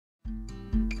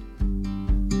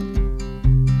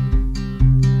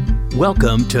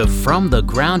Welcome to From the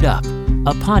Ground Up,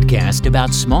 a podcast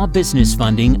about small business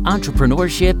funding,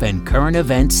 entrepreneurship, and current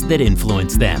events that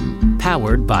influence them.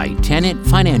 Powered by Tenet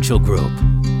Financial Group.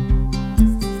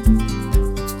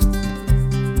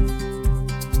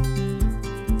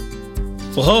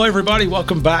 Well, hello, everybody.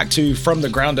 Welcome back to From the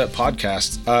Ground Up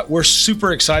podcast. We're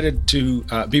super excited to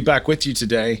be back with you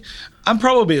today. I'm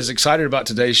probably as excited about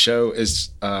today's show as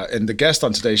and the guest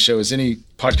on today's show as any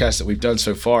podcast that we've done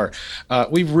so far.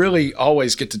 We really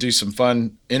always get to do some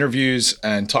fun interviews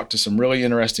and talk to some really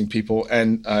interesting people.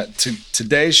 And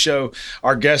today's show,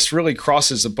 our guest really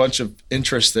crosses a bunch of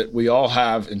interests that we all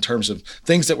have in terms of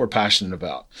things that we're passionate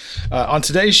about. On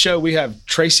today's show, we have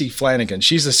Tracy Flanagan.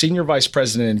 She's the Senior Vice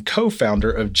President and co-founder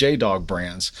of J-Dog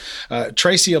Brands.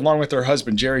 Tracy, along with her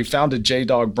husband, Jerry, founded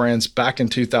J-Dog Brands back in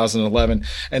 2011.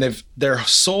 And if their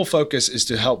sole focus is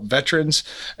to help veterans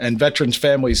and veterans'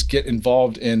 families get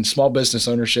involved in small business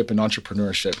ownership and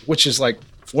entrepreneurship, which is like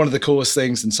one of the coolest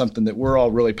things and something that we're all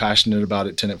really passionate about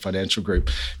at Tenet Financial Group.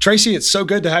 Tracy, it's so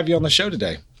good to have you on the show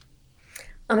today.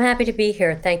 I'm happy to be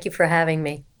here. Thank you for having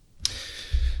me.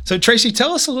 So Tracy,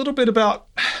 tell us a little bit about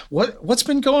what's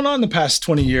been going on the past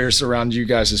 20 years around you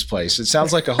guys' place. It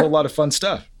sounds like a whole lot of fun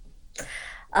stuff.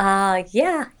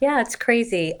 Yeah, it's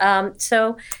crazy.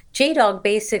 So J-Dog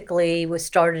basically was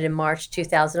started in March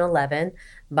 2011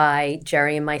 by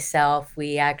Jerry and myself.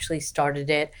 We actually started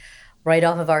it right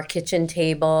off of our kitchen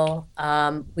table.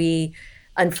 We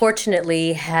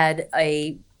unfortunately had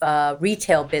a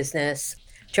retail business.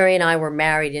 Jerry and I were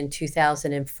married in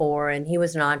 2004, and he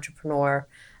was an entrepreneur.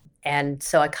 And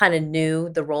so I kind of knew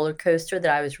the roller coaster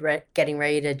that I was getting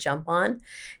ready to jump on.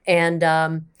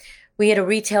 And we had a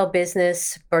retail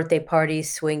business, birthday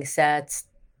parties, swing sets.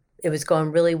 It was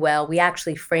going really well. We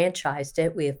actually franchised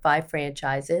it. We have 5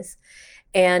 franchises.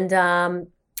 And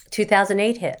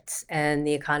 2008 hits and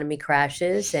the economy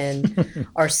crashes and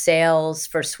our sales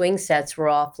for swing sets were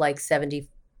off like 70%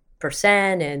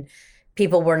 and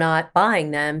people were not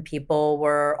buying them. People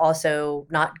were also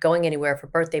not going anywhere for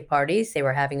birthday parties. They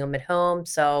were having them at home.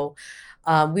 So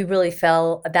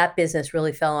that business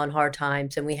really fell on hard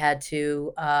times and we had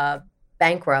to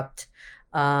bankrupt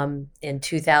in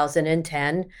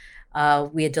 2010.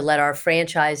 We had to let our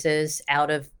franchises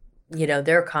out of,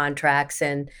 their contracts,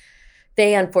 and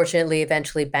they unfortunately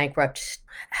eventually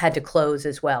had to close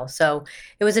as well. So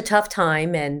it was a tough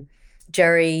time, and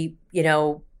Jerry,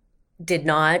 did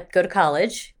not go to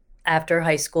college. After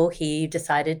high school, he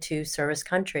decided to serve his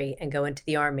country and go into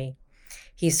the Army.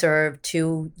 He served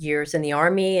 2 years in the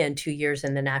Army and 2 years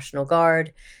in the National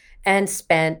Guard, and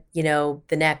spent, the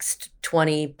next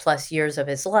 20 plus years of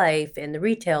his life in the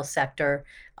retail sector,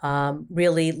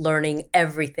 really learning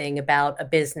everything about a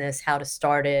business, how to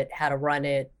start it, how to run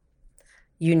it,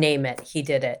 you name it, he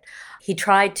did it. He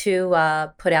tried to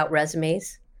put out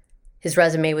resumes. His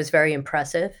resume was very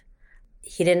impressive.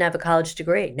 He didn't have a college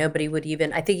degree. Nobody would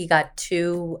even, I think he got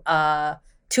two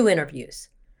interviews,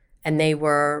 and they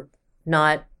were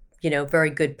not,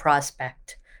 very good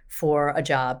prospect for a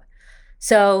job.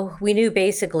 So we knew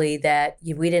basically that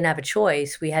we didn't have a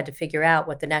choice. We had to figure out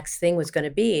what the next thing was going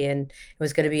to be. And it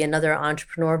was going to be another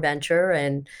entrepreneur venture.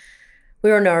 And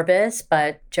we were nervous,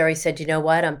 but Jerry said, you know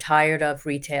what, I'm tired of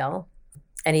retail.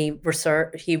 And he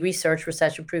researched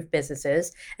recession-proof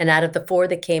businesses. And out of the 4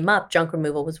 that came up, junk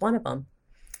removal was one of them.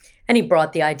 And he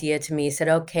brought the idea to me. He said,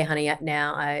 okay, honey,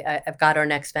 now I've got our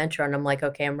next venture. And I'm like,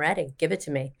 okay, I'm ready. Give it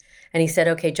to me. And he said,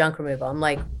 okay, junk removal. I'm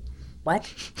like,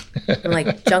 what? I'm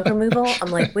like, junk removal?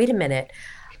 I'm like, wait a minute.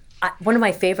 One of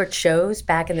my favorite shows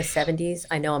back in the 70s,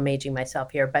 I know I'm aging myself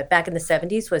here, but back in the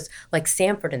 70s was like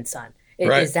Sanford and Son.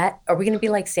 Right. Are we going to be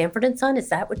like Sanford and Son? Is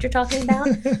that what you're talking about?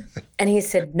 And he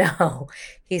said, no.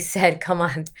 He said, come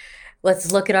on,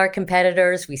 let's look at our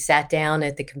competitors. We sat down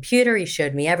at the computer. He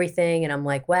showed me everything. And I'm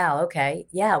like, wow, okay,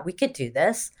 yeah, we could do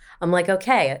this. I'm like,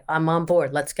 okay, I'm on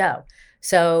board. Let's go.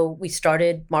 So we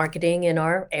started marketing in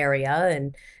our area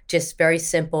and just very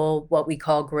simple, what we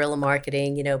call guerrilla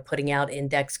marketing, putting out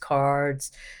index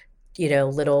cards,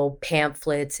 little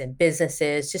pamphlets and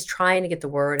businesses, just trying to get the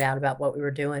word out about what we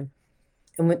were doing.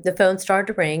 And the phone started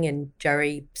to ring and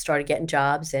Jerry started getting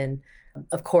jobs. And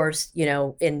of course,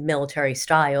 in military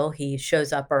style, he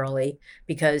shows up early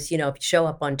because, if you show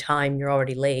up on time, you're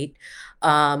already late.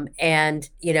 Yes,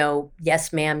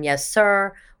 ma'am, yes,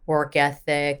 sir. Work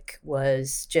ethic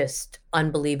was just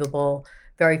unbelievable,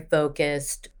 very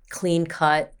focused, clean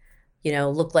cut,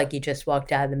 looked like you just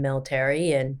walked out of the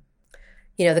military. And,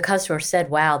 the customer said,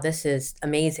 wow, this is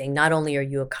amazing. Not only are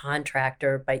you a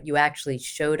contractor, but you actually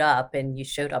showed up and you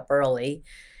showed up early.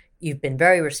 You've been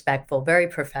very respectful, very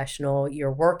professional.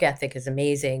 Your work ethic is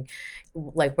amazing.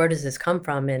 Like, where does this come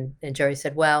from?" And Jerry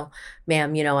said, "Well,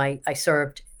 ma'am, I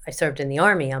served in the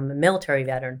Army. I'm a military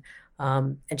veteran."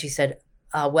 And she said,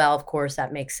 "Well, of course,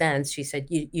 that makes sense." She said,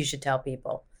 "You should tell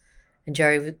people." And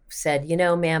Jerry said,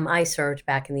 "Ma'am, I served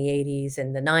back in the 80s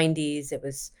and the 90s. It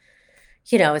was,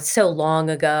 it's so long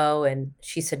ago." And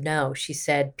she said, "No." She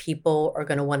said, "People are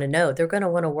going to want to know. They're going to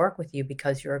want to work with you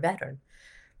because you're a veteran."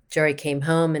 Jerry came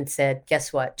home and said,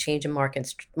 "Guess what? Change in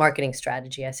marketing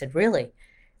strategy." I said, "Really?"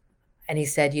 And he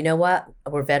said, "You know what?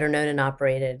 We're veteran owned and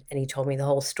operated." And he told me the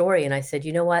whole story. And I said,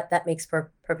 "You know what? That makes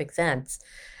perfect sense."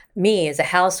 Me as a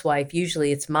housewife,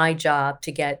 usually it's my job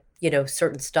to get,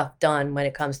 certain stuff done when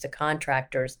it comes to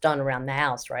contractors done around the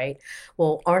house, right?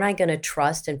 Well, aren't I going to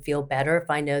trust and feel better if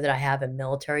I know that I have a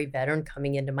military veteran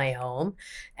coming into my home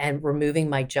and removing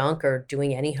my junk or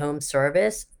doing any home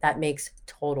service? That makes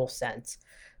total sense.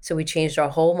 So we changed our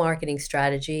whole marketing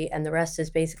strategy, and the rest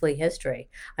is basically history.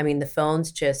 I mean, the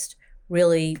phones just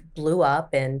really blew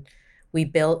up, and we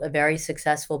built a very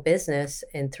successful business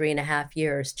in 3.5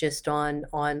 years just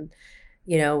on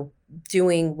you know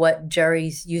doing what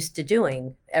Jerry's used to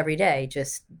doing every day,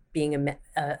 just being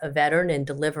a veteran and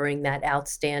delivering that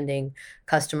outstanding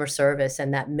customer service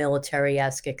and that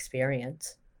military-esque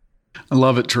experience. I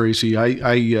love it, Tracy.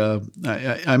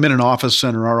 I'm in an office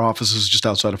center. Our office is just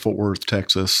outside of Fort Worth,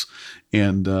 Texas,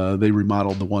 and they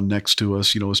remodeled the one next to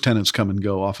us. As tenants come and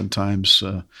go, oftentimes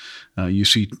you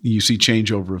see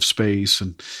changeover of space,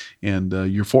 and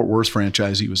your Fort Worth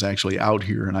franchisee was actually out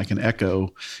here, and I can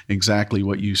echo exactly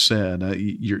what you said.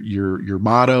 Your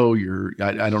motto,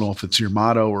 I don't know if it's your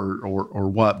motto or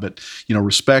what, but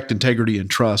respect, integrity, and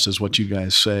trust is what you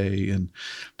guys say. And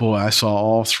boy, I saw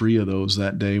all three of those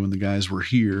that day when the guys were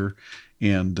here,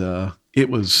 and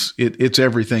it's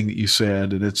everything that you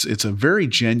said, and it's a very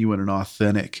genuine and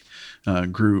authentic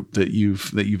group that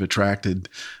you've attracted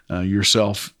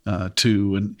yourself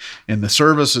to, and the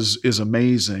service is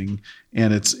amazing,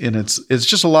 and it's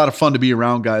just a lot of fun to be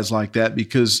around guys like that,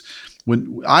 because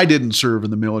when I didn't serve in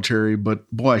the military, but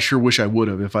boy, I sure wish I would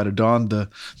have. If I'd have donned the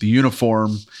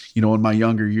uniform, in my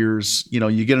younger years,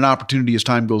 you get an opportunity as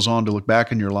time goes on to look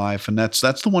back in your life, and that's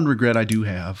the one regret I do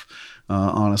have.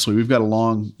 Honestly, we've got a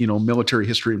long, military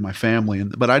history in my family,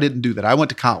 but I didn't do that. I went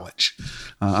to college.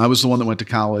 I was the one that went to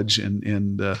college,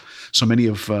 and so many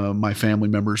of my family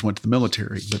members went to the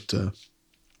military. But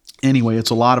anyway, it's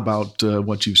a lot about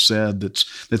what you've said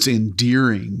that's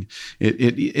endearing.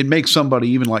 It makes somebody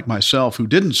even like myself who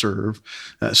didn't serve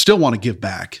still want to give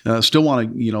back, still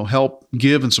want to help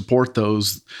give and support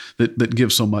those that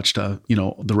give so much to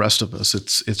the rest of us.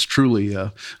 It's truly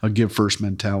a give first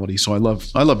mentality. So I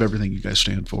love everything you guys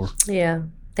stand for. Yeah,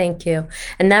 thank you.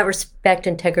 And that respect,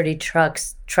 integrity,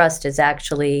 trust is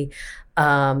actually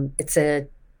it's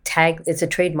a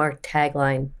trademark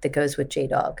tagline that goes with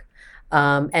JDog.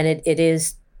 And it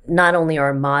is not only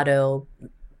our motto,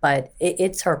 but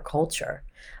it's our culture.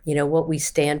 What we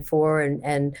stand for,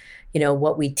 and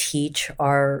what we teach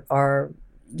our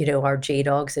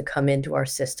JDogs that come into our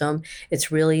system.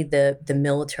 It's really the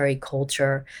military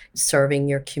culture, serving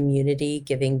your community,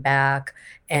 giving back,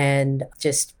 and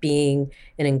just being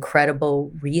an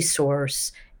incredible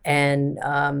resource, and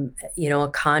a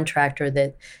contractor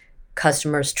that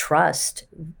customers trust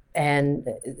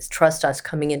us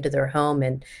coming into their home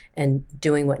and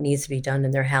doing what needs to be done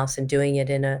in their house, and doing it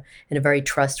in a very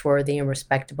trustworthy and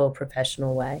respectable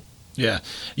professional way. Yeah.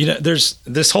 There's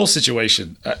this whole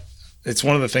situation. It's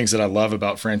one of the things that I love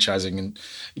about franchising, and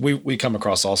we come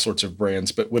across all sorts of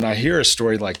brands, but when I hear a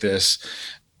story like this,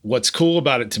 what's cool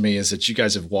about it to me is that you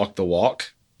guys have walked the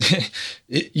walk.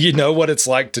 You know what it's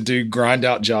like to do grind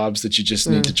out jobs that you just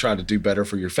need to try to do better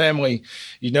for your family.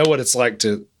 You know what it's like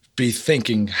to be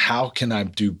thinking, how can I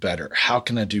do better? How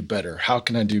can I do better? How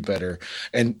can I do better?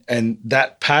 And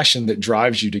that passion that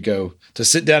drives you to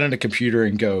sit down at a computer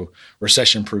and go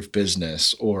recession-proof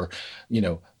business, or,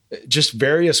 just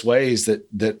various ways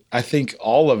that I think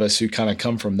all of us who kind of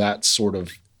come from that sort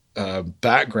of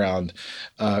background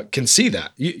can see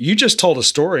that. You just told a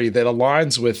story that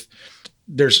aligns with,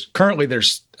 there's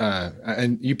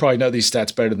and you probably know these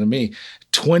stats better than me,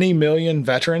 20 million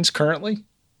veterans currently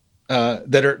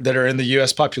that are in the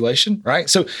U.S. population, right?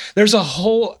 So there's a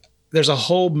whole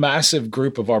massive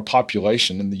group of our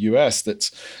population in the U.S.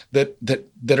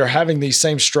 that are having these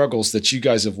same struggles that you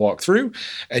guys have walked through,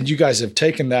 and you guys have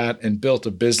taken that and built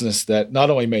a business that not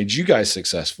only made you guys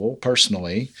successful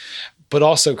personally, but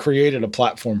also created a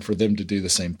platform for them to do the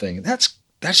same thing. And that's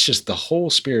just the whole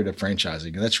spirit of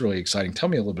franchising, and that's really exciting. Tell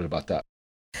me a little bit about that.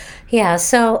 Yeah,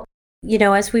 so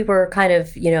As we were kind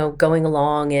of, going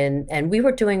along and we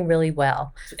were doing really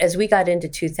well. As we got into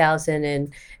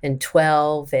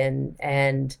 2012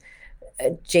 and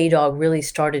JDog really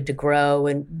started to grow,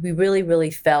 and we really,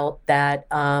 really felt that,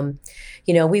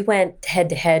 we went head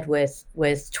to head with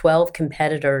 12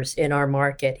 competitors in our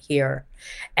market here,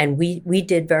 and we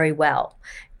did very well.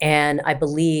 And I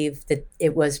believe that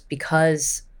it was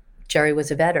because Jerry was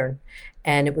a veteran,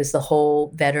 and it was the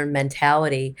whole veteran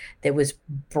mentality that was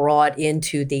brought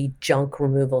into the junk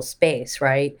removal space,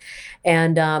 right?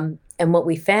 And what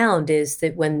we found is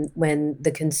that when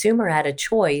the consumer had a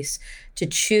choice to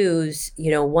choose,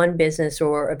 one business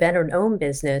or a veteran-owned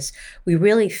business, we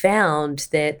really found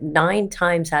that 9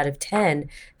 times out of 10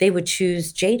 they would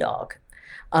choose JDog,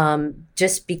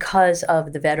 just because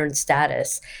of the veteran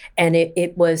status, and it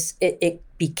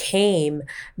became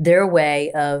their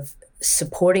way of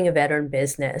supporting a veteran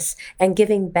business and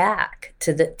giving back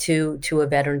to a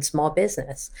veteran small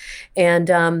business,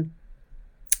 and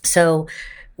so.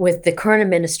 With the current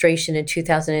administration in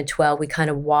 2012, we kind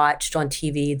of watched on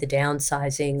TV the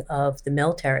downsizing of the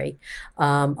military.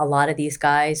 A lot of these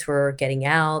guys were getting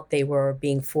out. They were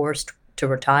being forced to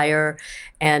retire.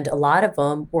 And a lot of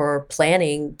them were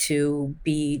planning to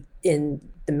be in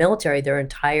the military their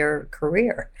entire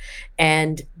career.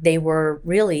 And they were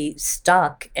really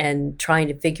stuck and trying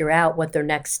to figure out what their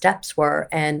next steps were.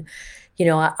 And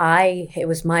it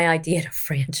was my idea to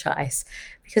franchise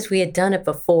because we had done it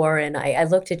before. And I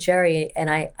looked at Jerry and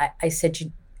I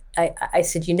said, I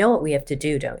said, you know what we have to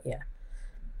do, don't you?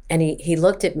 And he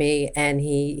looked at me and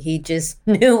he just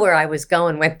knew where I was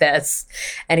going with this.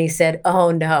 And he said,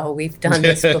 oh no, we've done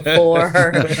this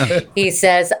before. He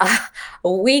says,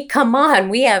 come on,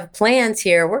 we have plans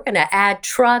here. We're going to add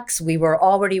trucks. We were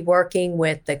already working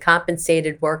with the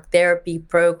compensated work therapy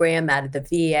program out of the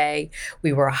VA.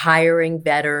 We were hiring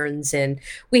veterans, and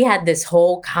we had this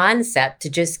whole concept to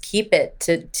just keep it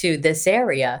to this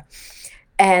area.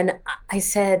 And I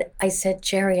said,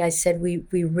 Jerry,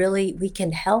 we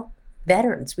can help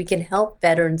veterans. We can help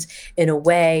veterans in a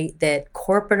way that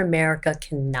corporate America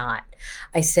cannot.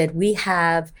 I said,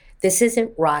 this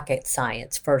isn't rocket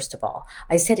science, first of all.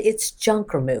 I said, it's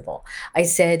junk removal. I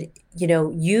said,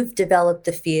 you've developed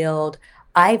the field.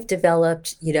 I've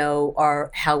developed,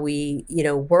 how we,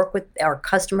 work with our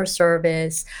customer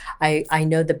service. I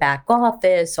know the back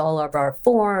office, all of our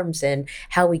forms and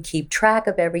how we keep track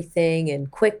of everything and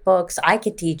QuickBooks. I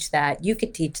could teach that. You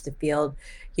could teach the field.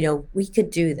 We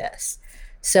could do this.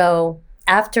 So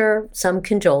after some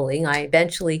cajoling, I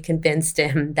eventually convinced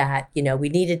him that, we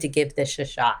needed to give this a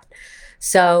shot.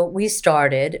 So we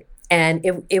started, and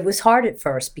it was hard at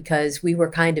first because we were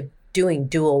kind of doing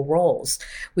dual roles.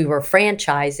 We were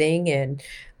franchising and,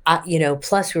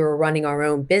 plus we were running our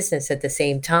own business at the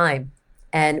same time.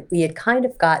 And we had kind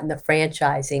of gotten the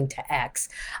franchising to X,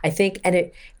 I think. And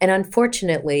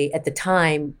unfortunately at the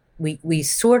time, we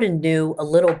sort of knew a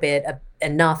little bit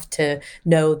enough to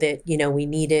know that, we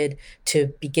needed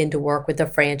to begin to work with a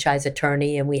franchise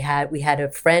attorney. And we had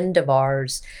a friend of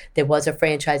ours that was a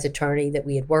franchise attorney that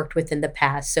we had worked with in the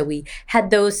past. So we had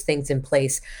those things in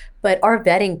place. But our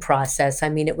vetting process,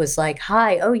 it was like,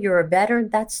 hi, oh, you're a veteran?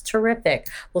 That's terrific.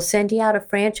 We'll send you out a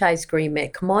franchise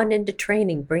agreement. Come on into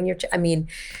training. Bring your,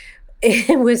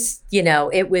 it was,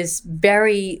 it was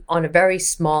on a very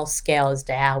small scale as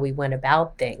to how we went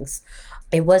about things.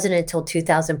 It wasn't until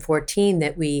 2014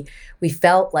 that we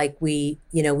felt like we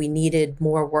needed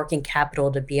more working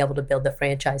capital to be able to build the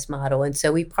franchise model. And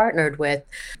so we partnered with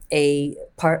a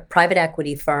private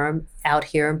equity firm out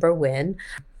here in Berwyn,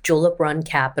 Julep Run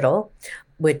Capital,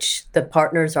 which the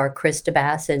partners are Chris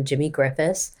DeBass and Jimmy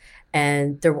Griffiths.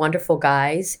 And they're wonderful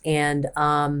guys. And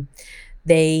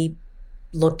they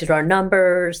looked at our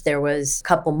numbers. There was a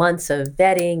couple months of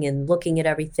vetting and looking at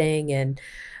everything.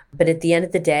 But at the end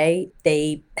of the day,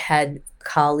 they had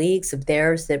colleagues of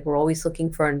theirs that were always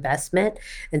looking for investment.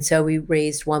 And so we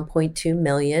raised $1.2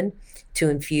 million to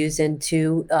infuse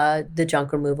into the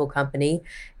junk removal company.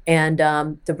 And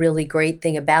the really great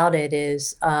thing about it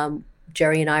is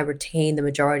Jerry and I retain the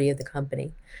majority of the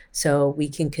company. So we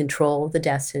can control the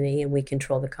destiny and we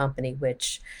control the company,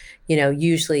 which,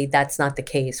 usually that's not the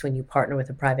case when you partner with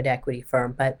a private equity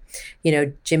firm. But,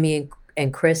 Jimmy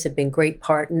and Chris have been great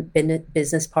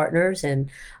business partners.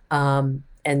 And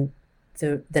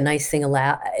the nice thing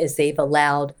is they've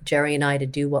allowed Jerry and I to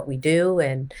do what we do.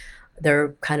 And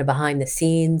they're kind of behind the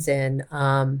scenes. And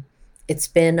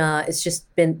it's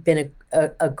just been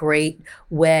a great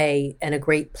way and a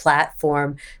great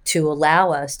platform to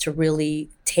allow us to really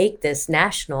take this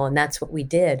national, and that's what we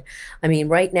did.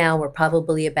 Right now we're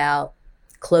probably about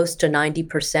close to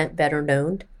 90% veteran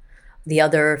owned. The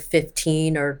other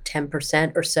 15 or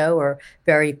 10% or so are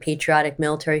very patriotic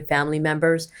military family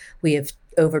members. We have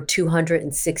over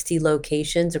 260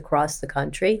 locations across the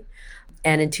country.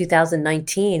 And in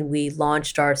 2019, we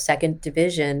launched our second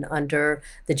division under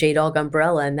the J-Dog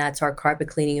umbrella, and that's our carpet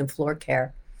cleaning and floor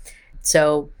care.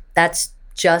 So that's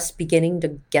just beginning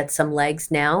to get some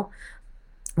legs now.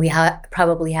 We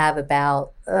probably have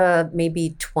about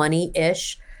maybe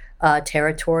 20-ish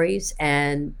territories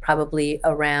and probably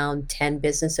around 10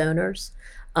 business owners.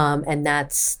 And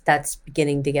that's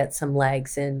beginning to get some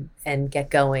legs and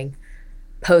get going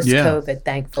post-COVID,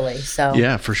 thankfully. So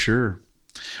yeah, for sure.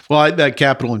 Well, that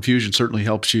capital infusion certainly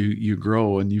helps you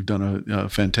grow, and you've done a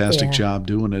fantastic job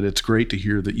doing it. It's great to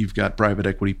hear that you've got private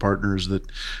equity partners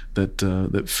that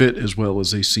fit as well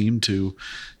as they seem to.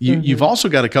 You've also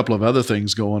got a couple of other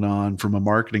things going on from a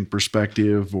marketing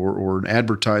perspective or an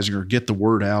advertising or get the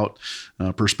word out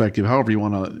perspective, however you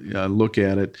want to look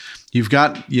at it. You've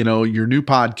got your new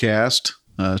podcast,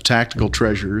 Tactical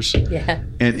Treasures,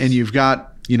 and you've got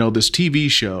this TV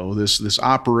show, this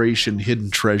Operation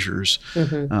Hidden Treasures.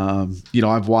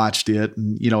 I've watched it,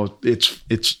 and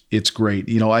it's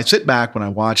great. I sit back when I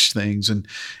watch things, and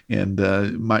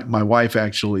my wife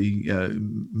actually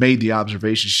made the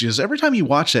observation. She says, every time you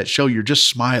watch that show, you're just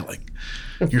smiling.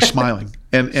 You're smiling,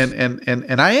 and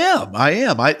I am.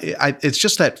 It's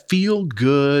just that feel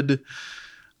good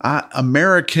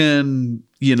American,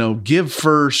 give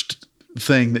first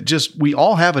thing that just we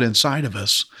all have it inside of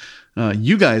us.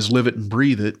 You guys live it and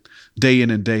breathe it day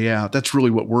in and day out. That's really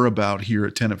what we're about here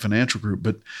at Tenet Financial Group.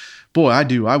 But boy, I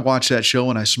do. I watch that show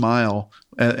and I smile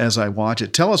as I watch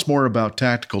it. Tell us more about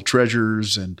Tactical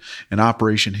Treasures and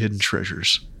Operation Hidden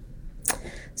Treasures.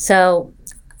 So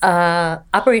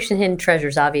Operation Hidden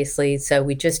Treasures, obviously. So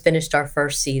we just finished our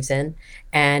first season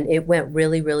and it went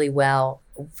really, really well.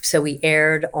 So we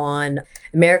aired on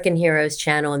American Heroes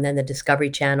Channel and then the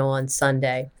Discovery Channel on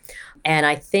Sunday. And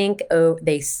I think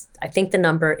the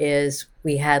number is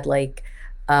we had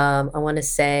I want to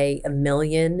say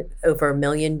over a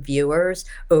million viewers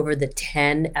over the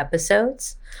 10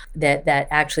 episodes that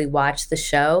actually watched the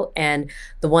show. And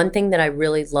the one thing that I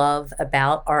really love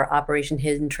about our Operation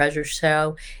Hidden Treasure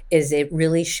show is it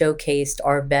really showcased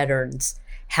our veterans,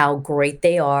 how great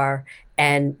they are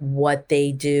and what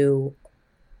they do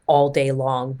all day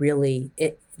long, really.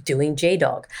 Doing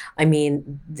J-Dog. I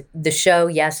mean, the show,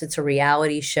 yes, it's a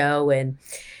reality show, and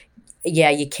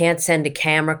yeah, you can't send a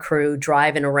camera crew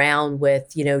driving around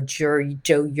with, Joe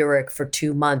Urich for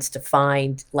 2 months to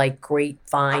find great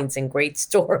finds and great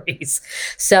stories.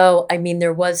 So, I mean,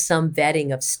 there was some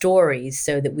vetting of stories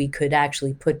so that we could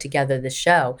actually put together the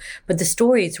show, but the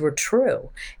stories were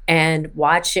true. And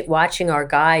watching our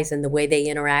guys and the way they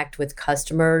interact with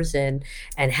customers and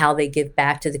how they give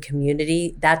back to the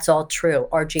community, that's all true.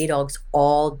 Our J-Dogs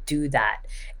all do that.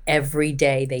 Every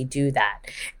day they do that.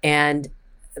 And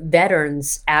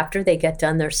veterans, after they get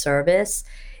done their service,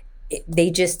 they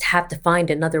just have to find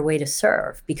another way to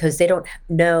serve because they don't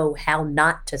know how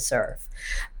not to serve.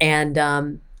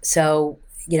 And so,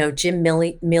 Jim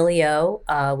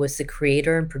Milio was the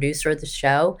creator and producer of the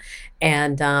show.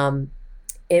 And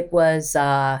it was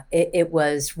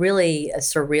really a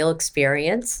surreal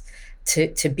experience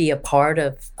to be a part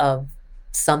of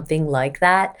something like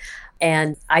that.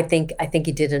 And I think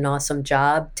he did an awesome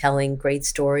job telling great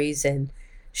stories and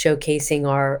showcasing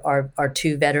our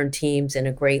two veteran teams in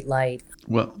a great light.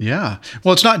 Well, yeah.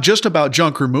 Well, it's not just about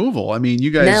junk removal. I mean,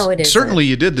 you guys, certainly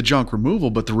you did the junk removal,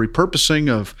 but the repurposing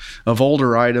of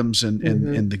older items and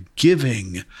the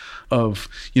giving of,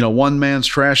 one man's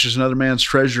trash is another man's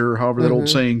treasure, however that old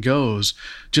saying goes.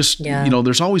 Just,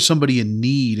 there's always somebody in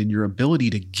need, and your ability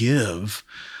to give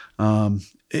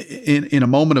in a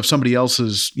moment of somebody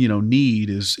else's, need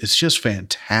it's just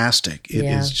fantastic. It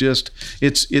is just,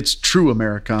 it's true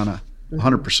Americana,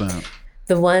 100%.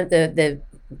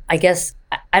 I guess,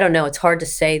 I don't know. It's hard to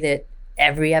say that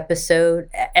every episode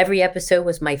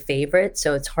was my favorite.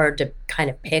 So it's hard to kind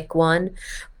of pick one,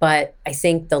 but I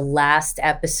think the last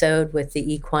episode with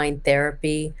the equine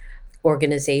therapy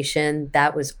organization,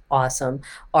 that was awesome.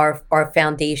 Our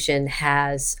foundation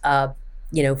has,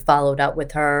 followed up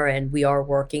with her, and we are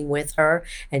working with her,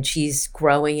 and she's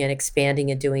growing and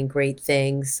expanding and doing great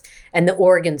things. And the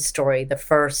organ story, the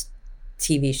first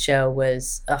TV show,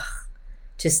 was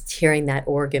just hearing that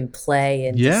organ play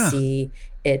and to see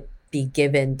it be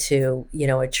given to,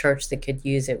 a church that could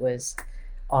use it was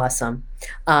awesome.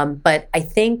 But I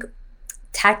think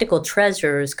Tactical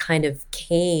Treasures kind of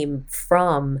came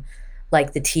from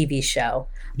the TV show.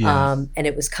 And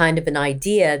it was kind of an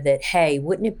idea that, hey,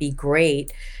 wouldn't it be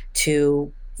great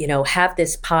to, have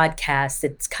this podcast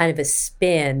that's kind of a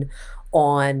spin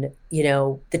on,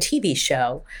 the TV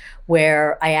show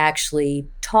where I actually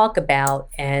talk about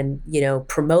and,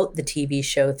 promote the TV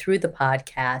show through the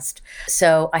podcast.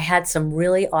 So I had some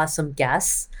really awesome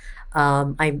guests.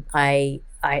 I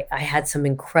had some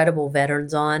incredible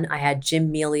veterans on. I had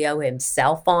Jim Melio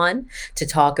himself on to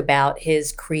talk about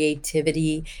his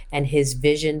creativity and his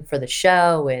vision for the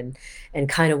show and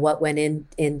kind of what went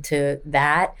into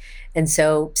that. And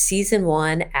so season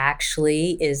 1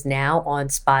 actually is now on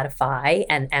Spotify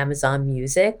and Amazon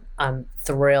Music. I'm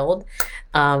thrilled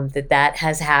that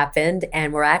has happened.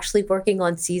 And we're actually working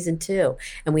on season 2.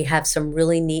 And we have some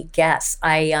really neat guests.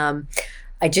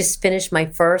 I just finished my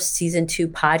first season 2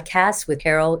 podcast with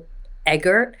Carol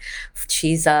Eggert.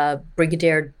 She's a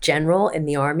brigadier general in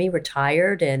the Army,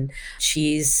 retired, and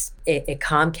she's at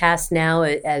Comcast now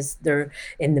as they're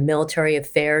in the military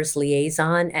affairs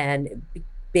liaison and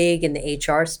big in the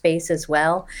HR space as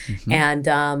well. Mm-hmm.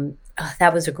 And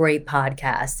that was a great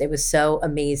podcast. It was so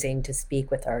amazing to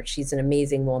speak with her. She's an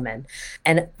amazing woman.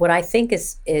 And what I think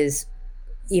is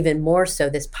even more so,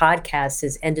 this podcast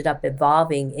has ended up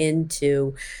evolving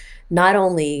into not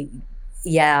only,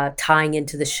 tying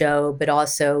into the show, but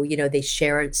also, they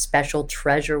share a special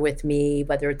treasure with me,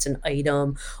 whether it's an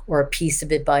item or a piece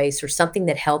of advice or something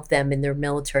that helped them in their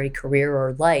military career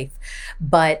or life.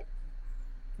 But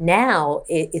now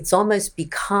it's almost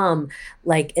become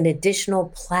like an additional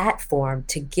platform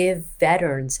to give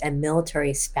veterans and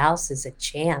military spouses a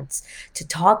chance to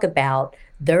talk about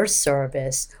their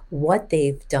service, what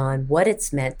they've done, what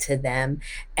it's meant to them,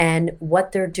 and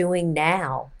what they're doing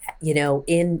now,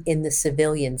 in the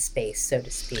civilian space, so to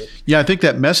speak. Yeah, I think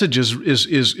that message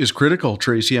is critical,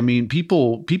 Tracy. I mean,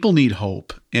 people need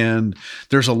hope, and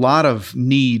there's a lot of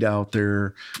need out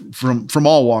there from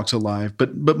all walks of life,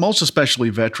 but most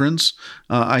especially veterans.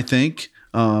 I think.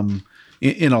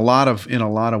 In a lot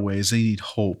of ways, they need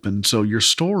hope. And so your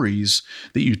stories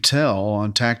that you tell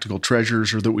on Tactical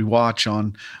Treasures or that we watch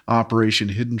on Operation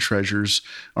Hidden Treasures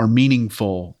are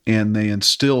meaningful, and they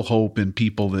instill hope in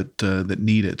people that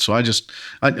need it. So I just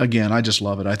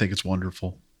love it. I think it's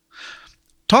wonderful.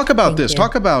 Talk about this.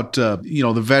 Talk about,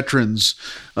 the veterans,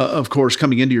 of course,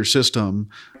 coming into your system.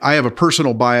 I have a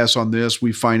personal bias on this.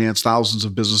 We've financed thousands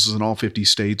of businesses in all 50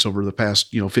 states over the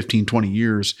past, 15, 20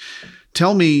 years.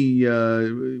 Tell me,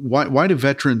 why do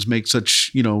veterans make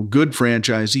such, good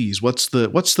franchisees? What's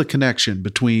the connection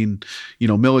between,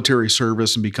 military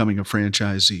service and becoming a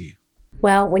franchisee?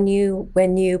 Well, when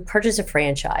you purchase a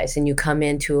franchise and you come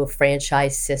into a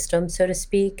franchise system, so to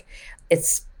speak,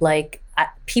 it's like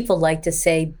people like to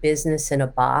say business in a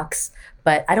box,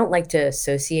 but I don't like to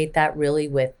associate that really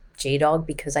with JDOG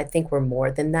because I think we're more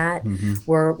than that. Mm-hmm.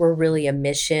 We're really a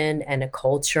mission and a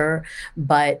culture,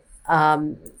 but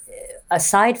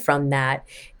aside from that,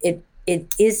 it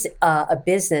is a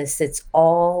business that's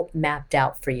all mapped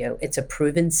out for you. It's a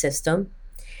proven system.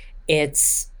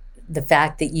 It's the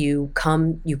fact that you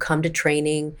come to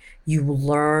training, you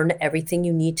learn everything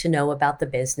you need to know about the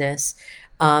business.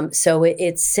 So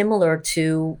it's similar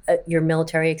to your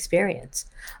military experience.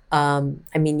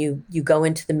 You go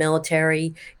into the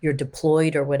military, you're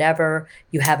deployed or whatever,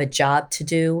 you have a job to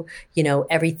do,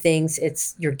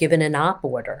 you're given an op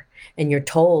order and you're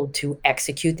told to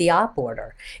execute the op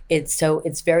order.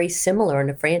 It's very similar in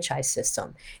a franchise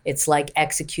system. It's like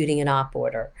executing an op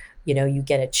order. You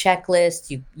get a checklist,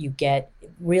 you get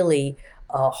really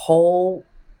a whole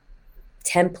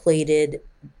templated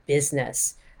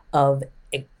business of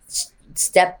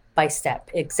step by step,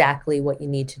 exactly what you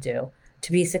need to do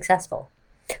to be successful.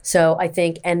 So I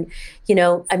think,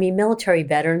 military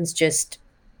veterans just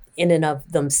in and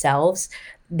of themselves,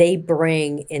 they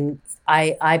bring in,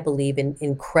 I believe, in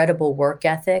incredible work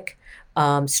ethic,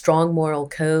 strong moral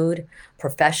code,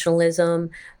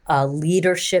 professionalism,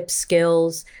 leadership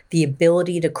skills, the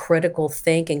ability to critical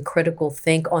think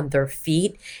on their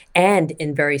feet and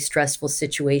in very stressful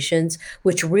situations,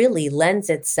 which really lends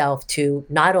itself to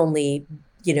not only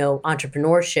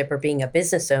entrepreneurship or being a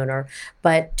business owner,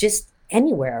 but just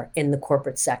anywhere in the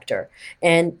corporate sector.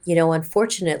 And,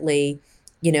 unfortunately,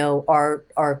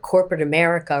 our corporate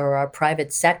America or our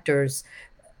private sectors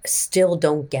still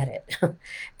don't get it.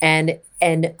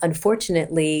 And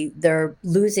unfortunately, they're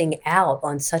losing out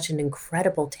on such an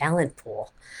incredible talent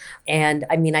pool. And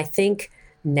I think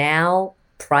now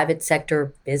private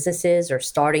sector businesses are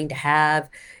starting to have,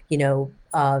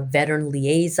 veteran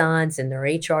liaisons in their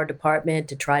HR department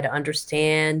to try to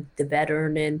understand the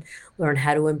veteran and learn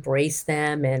how to embrace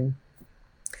them. And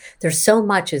there's so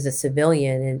much as a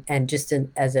civilian and just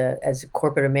as a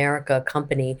corporate America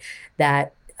company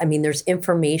that I mean, there's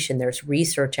information, there's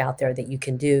research out there that you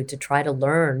can do to try to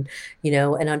learn,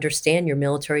 and understand your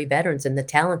military veterans and the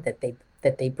talent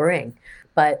that they bring.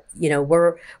 But,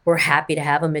 we're happy to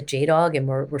have them at JDOG, and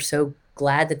we're so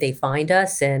glad that they find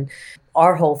us. And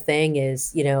our whole thing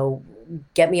is,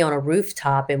 get me on a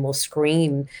rooftop and we'll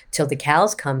scream till the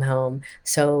cows come home,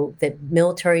 so that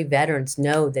military veterans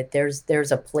know that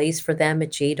there's a place for them at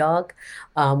JDOG,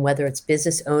 whether it's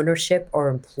business ownership or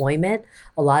employment.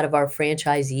 A lot of our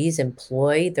franchisees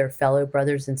employ their fellow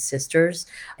brothers and sisters,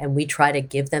 and we try to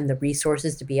give them the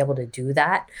resources to be able to do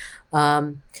that.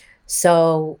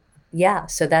 So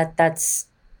that's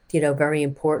very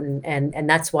important, and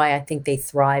that's why I think they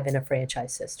thrive in a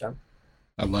franchise system.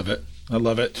 I love it.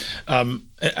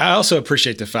 I also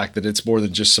appreciate the fact that it's more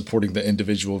than just supporting the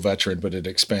individual veteran, but it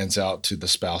expands out to the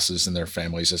spouses and their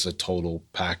families as a total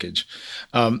package.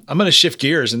 I'm going to shift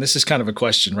gears, and this is kind of a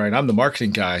question, right? I'm the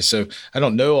marketing guy, so I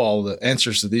don't know all the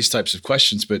answers to these types of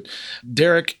questions. But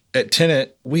Derek, at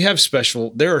Tenet,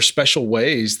 there are special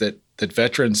ways that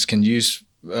veterans can use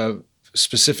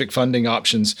specific funding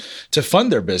options to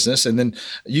fund their business. And then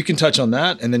you can touch on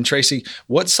that. And then Tracy,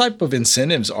 what type of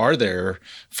incentives are there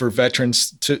for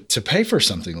veterans to pay for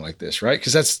something like this, right?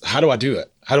 Because how do I do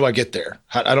it? How do I get there?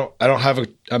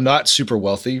 I'm not super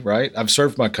wealthy, right? I've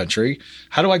served my country.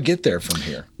 How do I get there from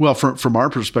here? Well, from our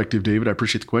perspective, David, I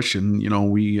appreciate the question.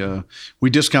 We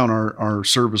discount our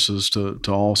services to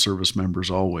all service members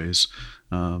always.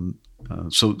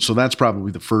 So that's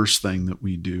probably the first thing that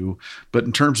we do. But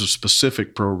in terms of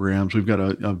specific programs, we've got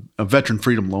a Veteran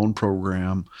Freedom Loan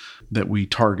Program that we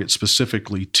target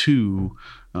specifically to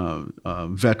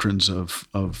veterans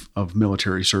of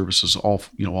military services,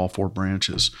 all four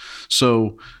branches.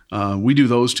 So we do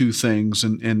those two things,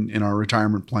 and in our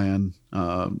retirement plan,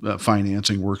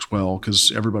 financing works well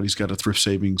because everybody's got a thrift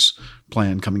savings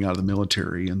plan coming out of the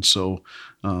military, and so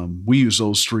we use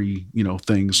those three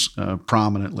things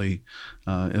prominently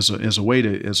as a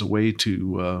way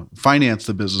to finance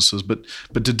the businesses, but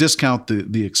to discount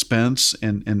the expense,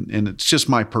 and it's just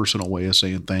my personal way of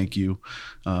saying thank you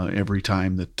every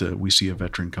time that we see a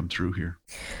veteran come through here.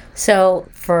 So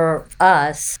for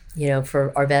us,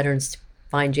 for our veterans to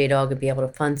find JDOG and be able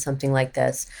to fund something like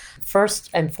this, first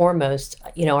and foremost,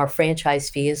 our franchise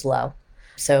fee is low.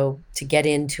 So to get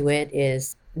into it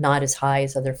is not as high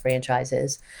as other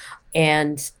franchises.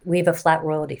 And we have a flat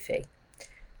royalty fee,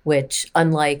 which,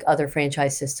 unlike other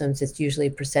franchise systems, it's usually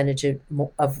a percentage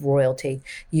of royalty.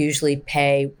 You usually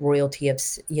pay royalty of,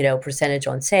 percentage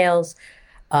on sales,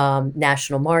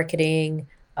 national marketing,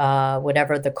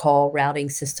 whatever the call routing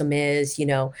system is,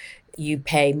 you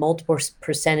pay multiple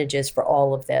percentages for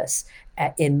all of this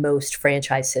in most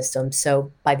franchise systems.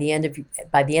 So by the end of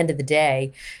the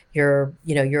day, you're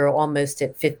almost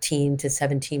at 15 to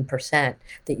 17%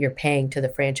 that you're paying to the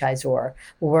franchisor.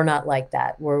 Well, we're not like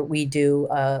that. We do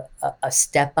a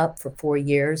step up for 4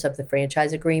 years of the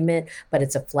franchise agreement, but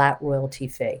it's a flat royalty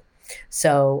fee.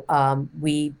 So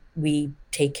we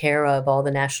take care of all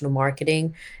the national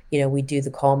marketing. We do the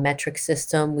call metric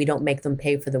system. We don't make them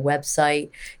pay for the website.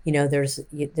 There's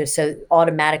so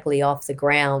automatically off the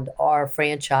ground, our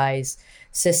franchise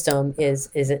system is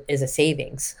a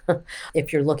savings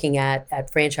if you're looking at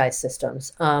franchise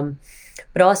systems.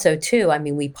 But also too,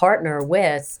 we partner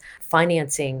with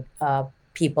financing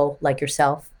people like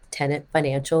yourself. Tenet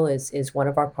Financial is one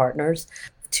of our partners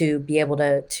to be able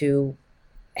to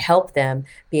help them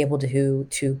be able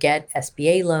to get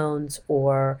SBA loans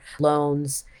or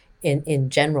loans in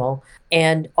general.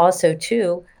 And also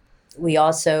too, we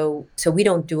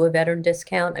don't do a veteran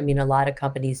discount. A lot of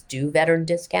companies do veteran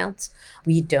discounts.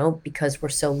 We don't, because we're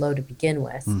so low to begin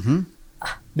with. Mm-hmm.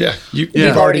 Yeah,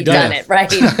 you've already done it,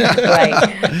 right?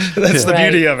 Right. That's the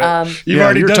beauty of it. You've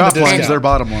already your done top the line's their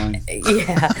bottom line.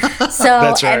 Yeah. So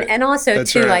That's right. and also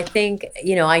That's too, right. I think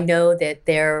I know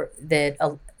that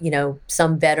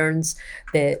some veterans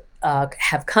that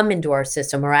have come into our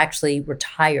system are actually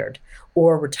retired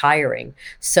or retiring.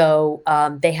 So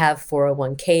they have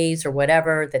 401ks or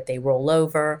whatever that they roll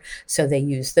over. So they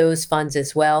use those funds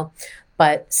as well.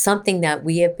 But something that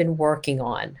we have been working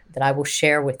on that I will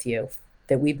share with you,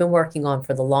 that we've been working on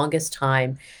for the longest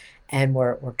time, and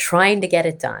we're trying to get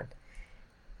it done.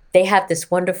 They have this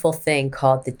wonderful thing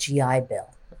called the GI Bill,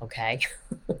 okay,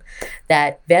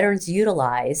 that veterans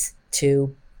utilize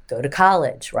to go to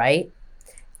college, right?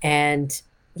 And,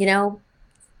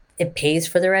 it pays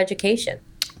for their education.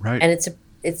 Right. And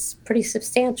it's pretty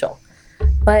substantial.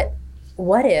 But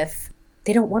what if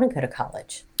they don't want to go to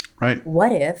college? Right.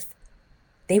 What if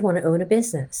they want to own a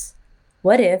business?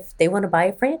 What if they want to buy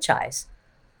a franchise?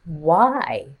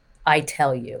 Why, I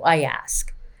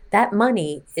ask, that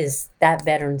money is that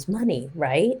veteran's money,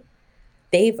 right?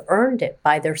 They've earned it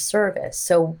by their service.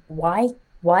 So why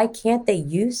can't they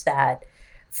use that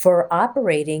for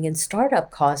operating and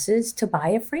startup costs to buy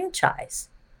a franchise?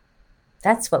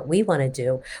 That's what we want to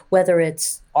do, whether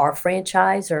it's our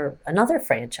franchise or another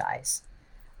franchise.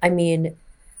 I mean,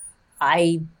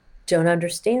 I don't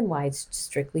understand why it's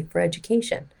strictly for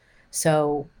education.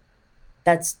 So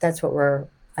that's what we're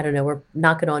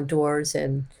knocking on doors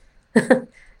and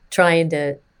trying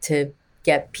to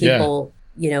get people,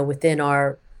 within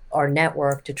our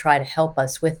network to try to help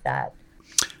us with that.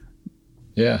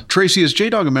 Yeah. Tracy, is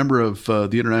JDog a member of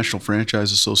the International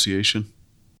Franchise Association?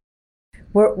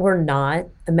 We're not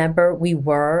a member. We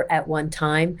were at one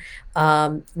time.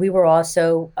 We were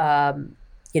also,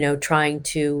 trying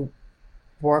to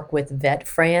work with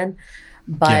VetFran,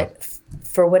 but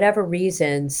for whatever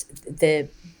reasons,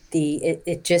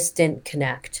 it just didn't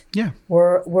connect. Yeah,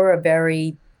 we're a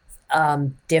very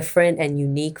different and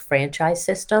unique franchise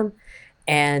system,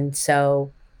 and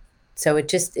so it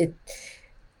just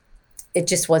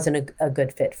wasn't a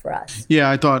good fit for us. Yeah,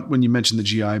 I thought when you mentioned the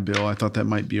GI Bill, I thought that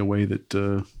might be a way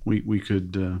that we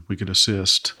could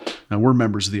assist. Now, we're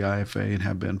members of the IFA and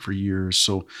have been for years,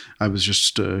 so I was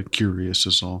just curious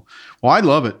is all. Well, I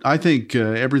love it. I think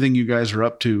everything you guys are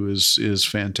up to is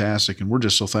fantastic, and we're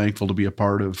just so thankful to be a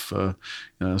part of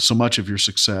so much of your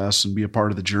success and be a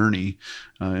part of the journey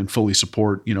and fully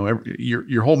support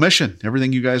your whole mission.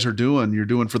 Everything you guys are doing, you're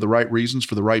doing for the right reasons,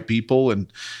 for the right people,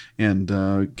 and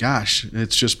gosh,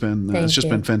 it's just been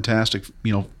been fantastic.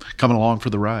 Coming along for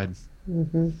the ride.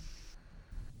 Mm-hmm.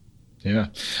 Yeah.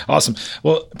 Awesome.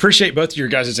 Well, appreciate both of your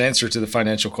guys' answer to the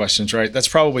financial questions, right? That's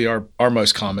probably our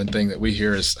most common thing that we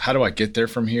hear is, how do I get there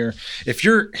from here? If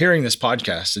you're hearing this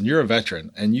podcast and you're a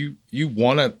veteran and you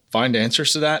want to find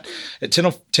answers to that, at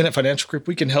Tenet Financial Group,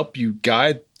 we can help you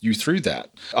guide you through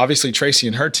that. Obviously, Tracy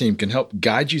and her team can help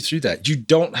guide you through that. You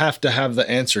don't have to have the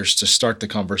answers to start the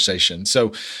conversation.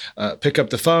 So pick up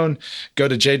the phone, go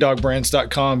to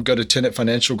jdogbrands.com, go to Tenet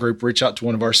Financial Group, reach out to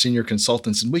one of our senior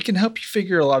consultants, and we can help you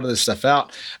figure a lot of this stuff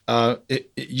out.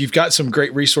 You've got some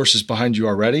great resources behind you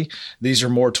already. These are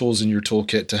more tools in your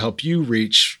toolkit to help you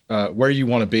reach where you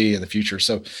want to be in the future.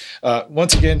 So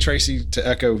once again, Tracy, to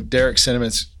echo Derek's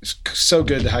sentiments, it's so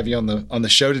good to have you on the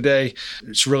show today.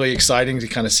 It's really exciting to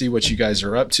kind of see what you guys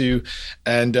are up to,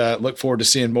 and look forward to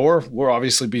seeing more. We'll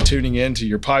obviously be tuning in to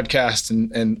your podcast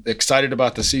and excited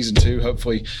about the season 2.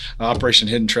 Hopefully Operation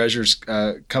Hidden Treasures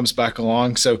comes back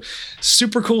along. So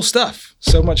super cool stuff.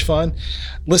 So much fun.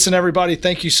 Listen, everybody,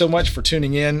 thank you so much for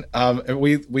tuning in.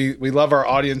 We love our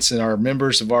audience and our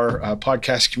members of our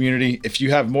podcast community. If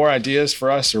you have more ideas for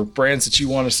us or brands that you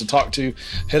want us to talk to,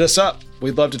 hit us up.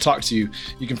 We'd love to talk to you.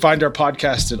 You can find our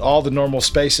podcast at all the normal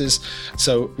spaces.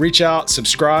 So reach out,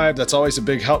 subscribe. That's always a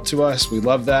big help to us. We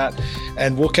love that.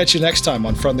 And we'll catch you next time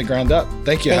on From the Ground Up.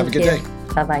 Thank you. Have a good day.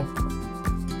 Bye-bye.